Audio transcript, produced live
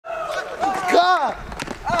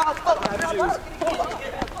Cuz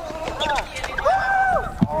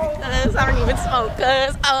I don't even smoke,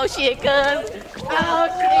 cuz. Oh shit, cuz. Oh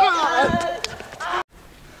shit.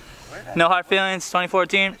 No hard feelings,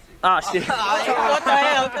 2014. Oh shit. What the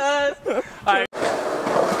hell, cuz? Alright.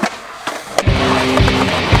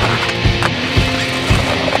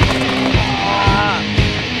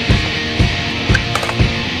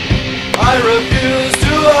 I refuse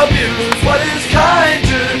to abuse what is kind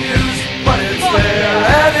to use, but it's there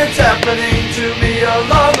and it's happening to me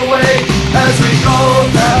along the way. As we go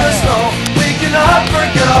through the snow, we cannot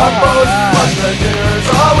forget our boat, but the dinner's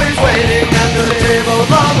always waiting at the table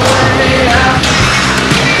along the way.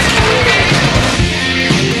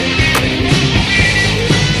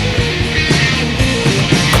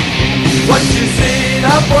 What you see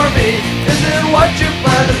now for me isn't what you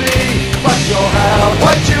plan to be, but you'll have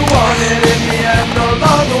what you wanted in the end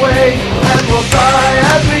along the way. And we'll die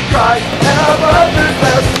as we cry, and our brothers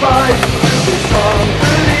pass us by, to be strong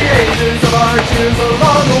through the ages of our tears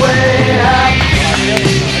along the way.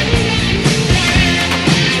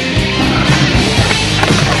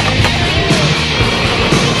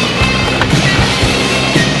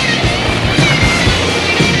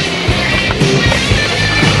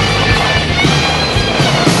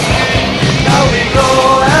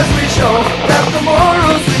 That the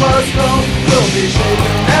morals we must know will be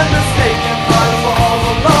shaken and mistaken by the fall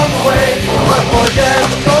along the way. But forget,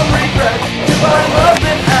 don't regret, to find love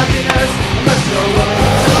and happiness, unless you're willing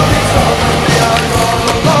to be strong and we are gone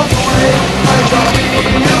along the way. I shall be,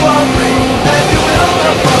 you are free, and you will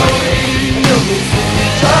not follow me, until we see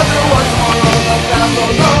each other once more on the path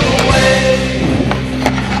along the way.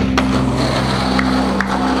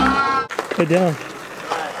 Hey Dylon.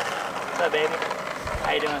 What's up, baby?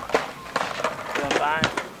 How you doing? Doing fine?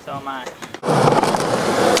 So am I.